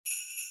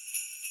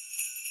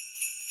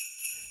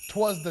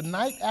'Twas the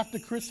night after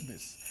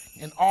Christmas,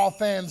 and all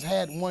fans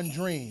had one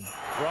dream.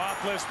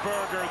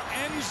 Roethlisberger,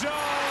 end zone.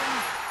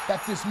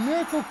 That this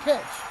miracle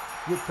catch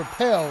would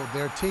propel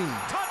their team.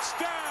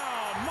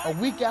 Touchdown! A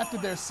week after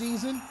their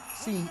season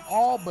seemed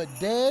all but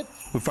dead.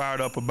 We're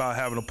fired up about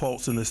having a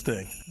pulse in this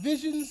thing.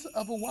 Visions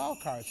of a wild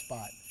card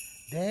spot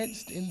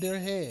danced in their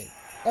head.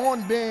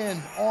 On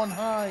Ben, on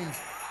Hines,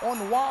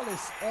 on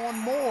Wallace, on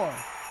Moore.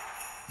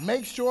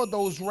 Make sure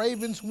those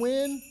Ravens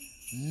win,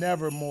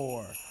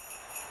 nevermore.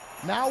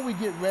 Now we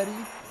get ready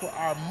for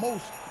our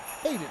most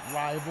hated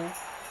rival.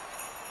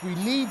 We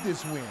need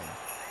this win.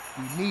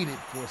 We need it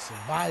for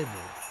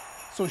survival.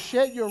 So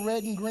shed your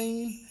red and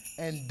green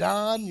and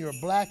don your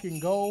black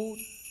and gold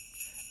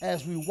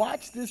as we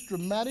watch this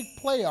dramatic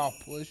playoff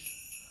push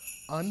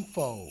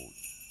unfold.